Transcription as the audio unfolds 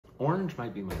Orange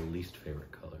might be my least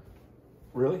favorite color.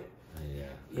 Really? Yeah.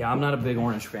 Yeah, I'm not a big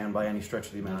orange fan by any stretch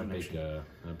of the imagination.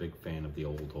 I'm a big fan of the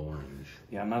old orange.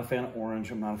 Yeah, I'm not a fan of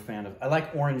orange. I'm not a fan of... I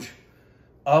like orange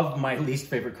of my least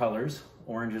favorite colors.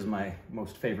 Orange is my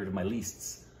most favorite of my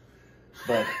leasts.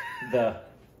 But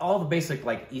all the basic,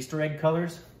 like, Easter egg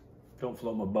colors don't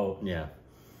float my boat. Yeah.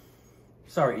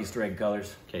 Sorry, Easter egg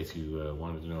colors. In case you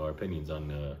wanted to know our opinions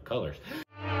on colors.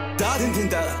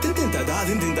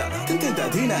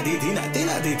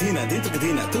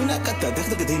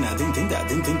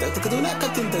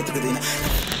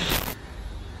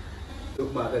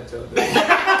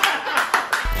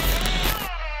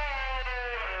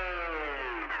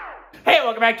 Hey,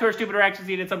 welcome back to our Stupid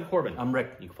Reactions. I'm Corbin. I'm Rick.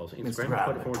 You can follow us on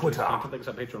Instagram, Twitter. Thinks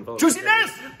on Patreon. Follow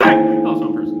Juiciness! Also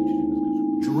on personal YouTube.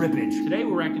 Drippage. Today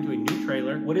we're reacting to a new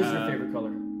trailer. What is your favorite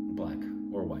color? Black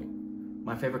or white.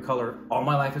 My favorite color all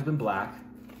my life has been black.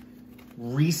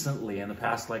 Recently, in the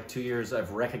past like 2 years,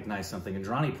 I've recognized something, and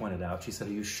Dronny pointed out, she said,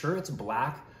 are you sure it's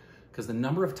black? Because the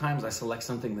number of times I select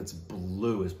something that's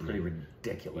blue is pretty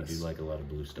ridiculous. You do like a lot of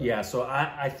blue stuff. Yeah, so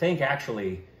I think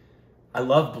actually, I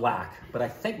love black, but I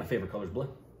think my favorite color is blue.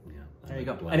 Yeah. There you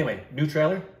go. Black. Anyway, new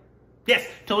trailer? Yes,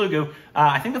 Telugu.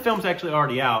 I think the film's actually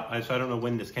already out, so I don't know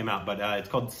when this came out, but it's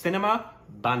called Cinema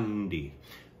Bandi.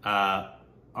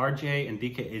 RJ and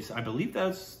DK is, I believe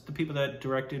that's the people that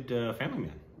directed Family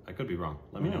Man. I could be wrong.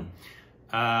 Let me know.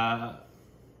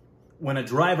 When a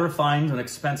driver finds an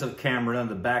expensive camera in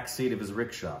the back seat of his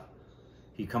rickshaw,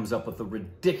 he comes up with a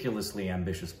ridiculously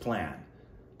ambitious plan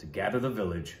to gather the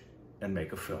village and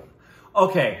make a film.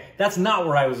 Okay, that's not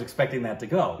where I was expecting that to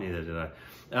go. Neither did I.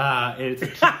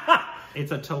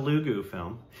 It's a Telugu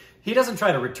film. He doesn't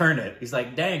try to return it. He's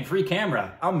like, dang, free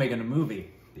camera. I'm making a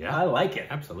movie. Yeah. I like it.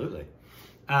 Absolutely.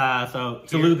 So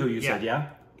Telugu, you said, yeah?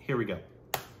 Here we go.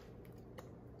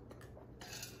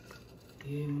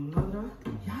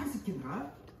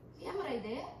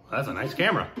 That's a nice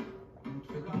camera.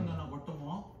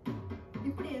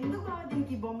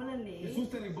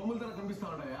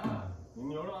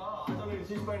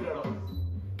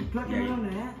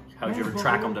 How'd you ever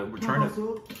track him to return it?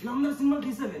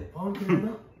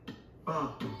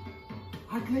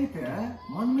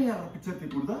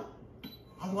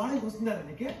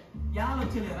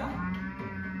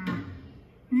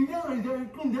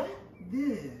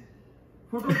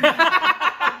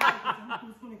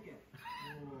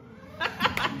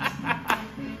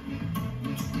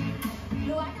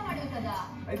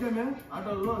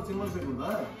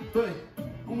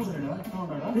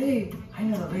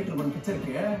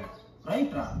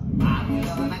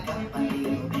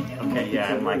 Okay,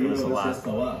 yeah, I'm liking this a lot.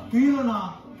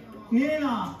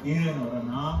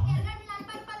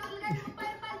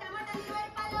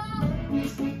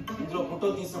 Photo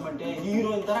తీసామంటే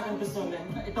heroine తర కనిపిస్తుంది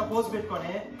ఇట్లా pose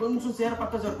పెట్టుకొని కొంచెం సేర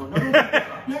పట్ట జరుపుకోండి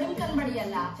నడుము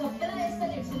కనబడియల్ల చెప్తల వేస్తా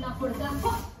నా కొడుకా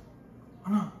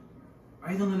అన్న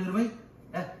 520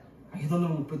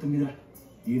 539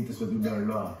 ఏం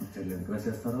తీసుకొద్దాళ్ళో పిక్చర్లు ఎందుకు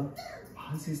రాసేస్తారో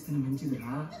పాస్ చేస్తే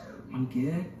మంచిదిరా మనకి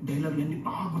డైలాగులు అన్ని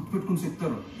బాగా గుర్తుపెట్టుకుని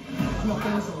చెప్తారు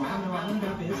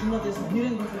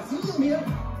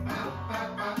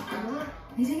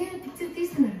నిజంగా పిక్చర్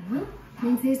తీస్తున్నారా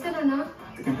నేను చేస్తానా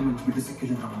ఎందుకంటే మంచి బిడ్డ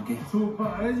సెక్కిలిందిరా మనకి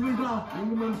సూపర్ అరేంజ్మెంట్ రా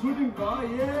ఇంక మన షూటింగ్ కా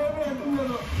ఏమీ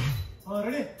అంటున్నారు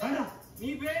రెడీ రండి నీ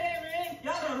పేరేమి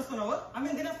యాద నడుస్తున్నావు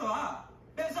అమ్మే తినేస్తావా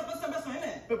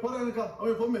సప్పేస్తామేనే పోరా ఇంకా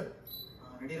అవి పొమ్మే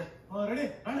రెడీ రా రెడీ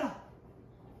రండి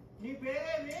నీ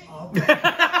పేరేమి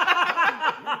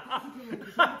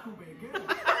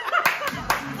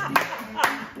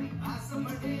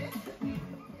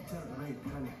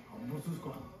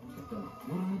చూసుకో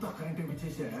ఊరంతా కరెంట్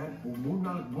వేపించేసే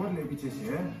 3-4 బోర్లు వేపించేసి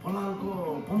పొలాలకు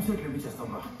పంప్ సెట్లు వేపించేస్తాం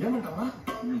రా ఏమంటావా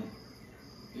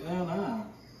ఏమన్నా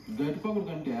గట్టిపోకుడు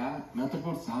కంటే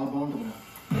మెత్తపోటు చాలా బాగుంటుంది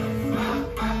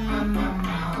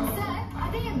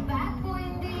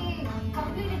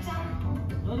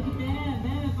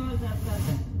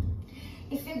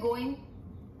If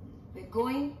we're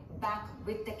going back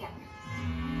with the camera.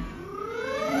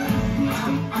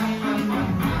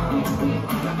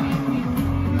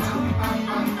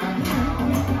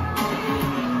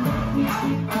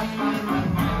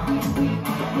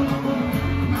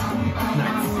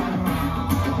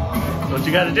 What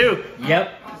you gotta do? Yep.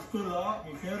 స్కూల్లో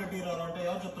మీ ఫేవరెట్ హీరో అంటే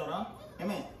ఎవరు చెప్తారా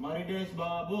ఏమే మరిడేష్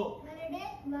బాబు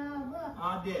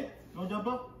అదే నువ్వు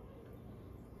చెప్పు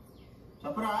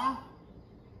చెప్పరా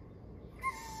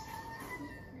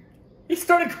He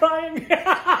started crying.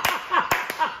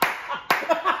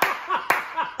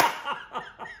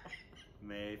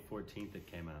 May 14th it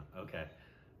came out. Okay.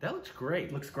 That looks great.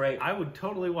 Looks great. I would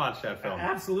totally watch that film.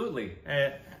 Absolutely.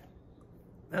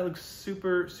 That looks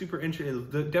super interesting.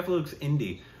 It definitely looks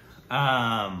indie.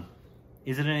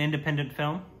 Is it an independent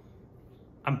film?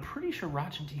 I'm pretty sure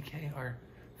Raj and DK are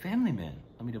family men.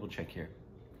 Let me double check here.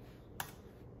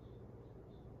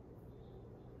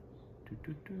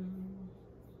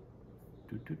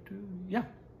 Yeah,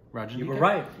 Raj and You DK. were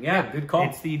right. Yeah, good call.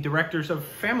 It's the directors of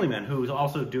Family Men, who's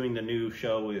also doing the new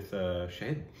show with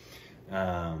Shahid.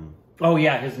 Oh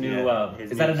yeah, his new.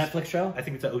 his is that a new- Netflix show? I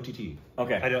think it's an OTT.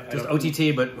 Okay, I don't- just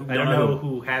OTT, but I don't know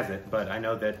who has it, but I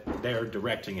know that they're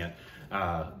directing it.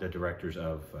 The directors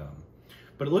of.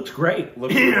 But it looks great.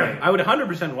 Looks great. I would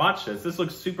 100% watch this. This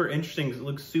looks super interesting. It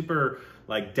looks super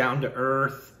like down to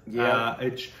earth. Yeah.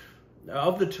 It's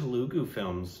of the Telugu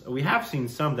films. We have seen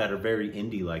some that are very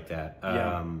indie like that.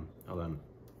 Yeah. Hold on.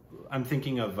 I'm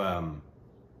thinking of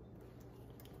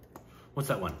what's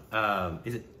that one?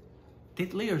 Is it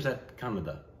Titli or is that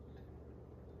Kannada?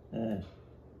 The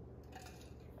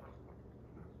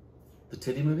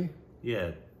titty movie?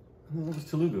 Yeah. Oh, that was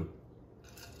Telugu.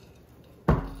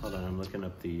 Hold on, I'm looking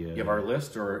up the. You have our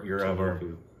list, or you're of our?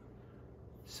 Telugu.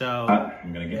 So.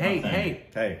 I'm gonna get my thing.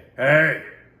 Hey!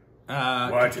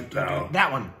 Watch it now.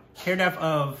 That one. Hair Def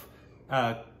of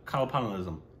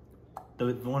Kalapanalism.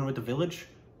 The one with the village,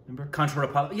 remember?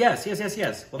 Contra. Yes.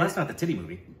 Well, that's not the titty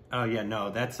movie. Oh yeah, no,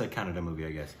 that's a Canada movie,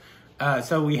 I guess.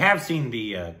 So we have seen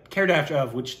the Hair Def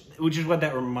of which is what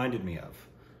that reminded me of.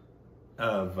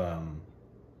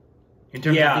 In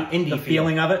terms of the indie the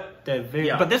feeling of it.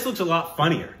 But this looks a lot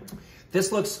funnier.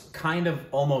 This looks kind of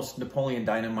almost Napoleon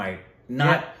Dynamite.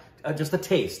 Not just a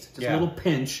taste, just a little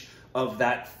pinch of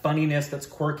that funniness that's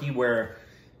quirky, where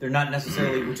they're not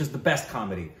necessarily, which is the best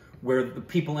comedy, where the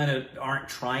people in it aren't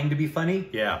trying to be funny.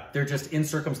 Yeah. They're just in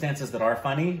circumstances that are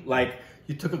funny. Like,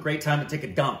 you took a great time to take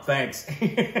a dump, thanks.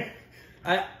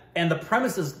 And the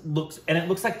premises it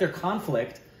looks like their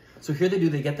conflict. So here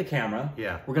they get the camera.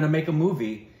 Yeah. We're going to make a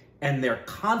movie. And their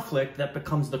conflict that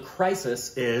becomes the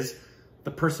crisis is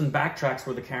the person backtracks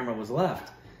where the camera was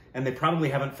left. And they probably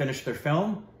haven't finished their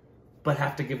film, but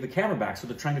have to give the camera back. So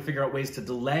they're trying to figure out ways to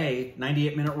delay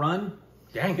 98-minute run.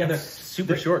 Dang, Yeah, that's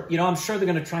super short. You know, I'm sure they're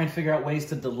going to try and figure out ways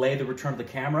to delay the return of the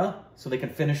camera so they can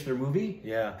finish their movie.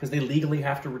 Yeah. Because they legally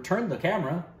have to return the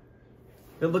camera.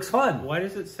 It looks fun. Why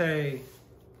does it say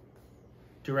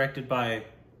directed by...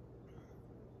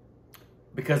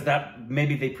 Because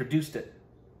maybe they produced it.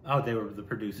 Oh, they were the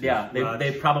producers. Yeah, Raj.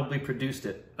 they probably produced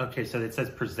it. Okay, so it says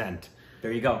present.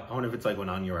 There you go. I wonder if it's like when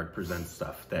On Your Art presents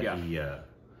stuff that he...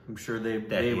 I'm sure they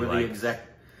he were the likes. exec.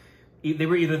 They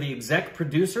were either the exec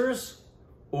producers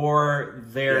or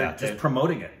they're just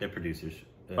promoting it. They're producers.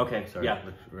 Okay, sorry, yeah.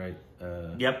 Right.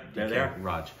 Yep, they're there.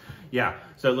 Raj. Yeah,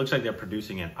 so it looks like they're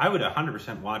producing it. I would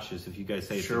 100% watch this if you guys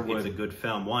say Sure it's a would. good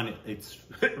film. One, it's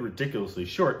ridiculously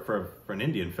short for an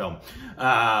Indian film.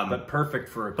 But perfect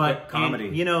for a quick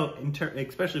comedy.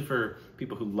 Especially for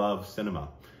people who love cinema.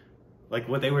 Like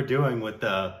what they were doing with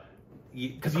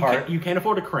because you can't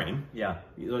afford a crane. Yeah.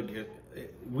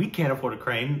 We can't afford a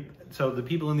crane, so the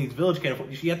people in these villages can't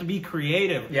afford. You have to be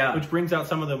creative, which brings out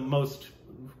some of the most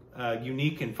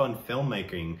unique and fun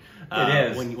filmmaking.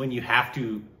 It is when you have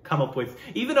to come up with,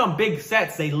 even on big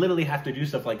sets, they literally have to do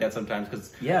stuff like that sometimes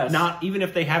because not even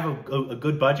if they have a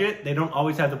good budget, they don't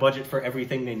always have the budget for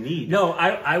everything they need. No,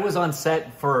 I was on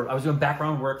set I was doing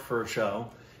background work for a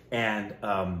show, and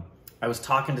I was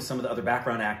talking to some of the other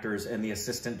background actors, and the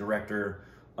assistant director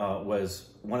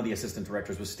one of the assistant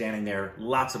directors was standing there,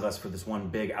 lots of us, for this one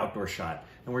big outdoor shot,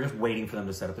 and we're just waiting for them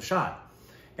to set up the shot.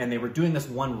 And they were doing this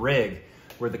one rig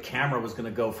where the camera was going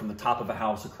to go from the top of a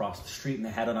house across the street, and they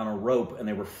had it on a rope, and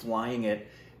they were flying it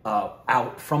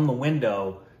out from the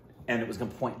window, and it was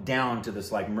going to point down to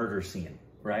this like murder scene,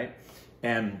 right?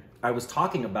 And I was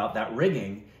talking about that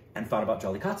rigging and thought about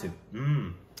Jallikattu.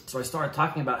 So I started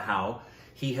talking about how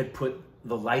he had put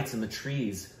the lights in the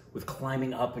trees with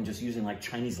climbing up and just using like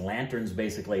Chinese lanterns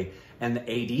basically. And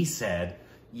the AD said,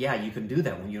 yeah, you can do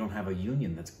that when you don't have a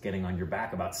union that's getting on your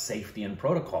back about safety and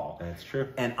protocol. That's true.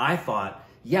 And I thought,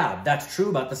 yeah, that's true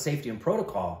about the safety and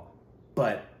protocol,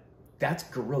 but that's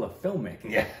guerrilla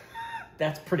filmmaking. Yeah.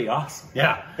 That's pretty awesome.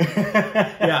 Yeah.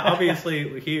 Yeah,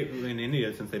 obviously here in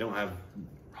India, since they don't have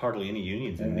hardly any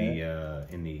unions in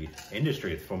the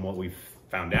industry, from what we've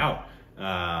found out,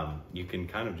 you can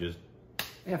kind of just...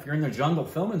 Yeah, if you're in the jungle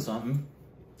filming something,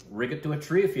 rig it to a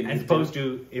tree if you need to. As opposed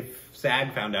to if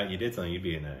SAG found out you did something, you'd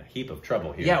be in a heap of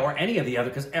trouble here. Yeah, or any of the other,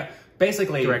 because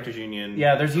basically... Directors union.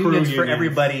 Yeah, there's unions for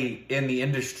everybody in the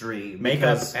industry.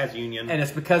 Makeup has union. And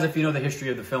it's because if you know the history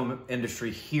of the film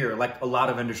industry here, like a lot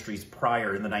of industries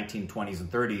prior in the 1920s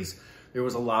and 30s, there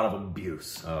was a lot of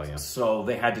abuse. Oh, yeah. So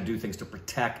they had to do things to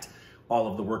protect all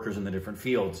of the workers in the different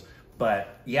fields.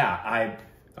 But yeah,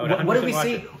 would what did we 100%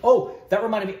 see? watch it. Oh, that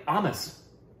reminded me, Amos.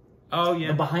 Oh yeah.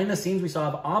 The behind the scenes we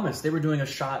saw of Amos, they were doing a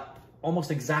shot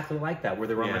almost exactly like that, where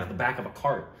they were on like the back of a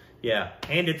cart. Yeah,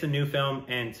 and it's a new film,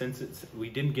 and since we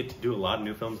didn't get to do a lot of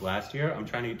new films last year, I'm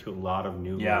trying to get to a lot of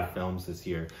new films this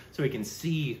year, so we can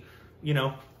see, you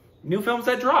know, new films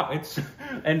that drop.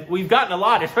 And we've gotten a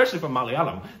lot, especially from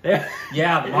Malayalam. The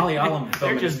Malayalam film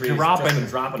they're just industry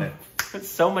is dropping it.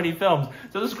 So many films.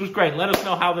 So this was great. Let us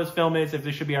know how this film is. If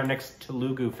this should be our next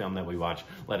Telugu film that we watch,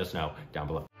 let us know down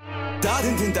below.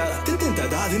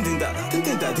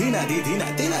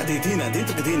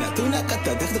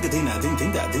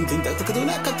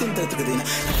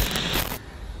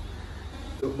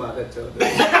 Banget,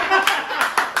 coy.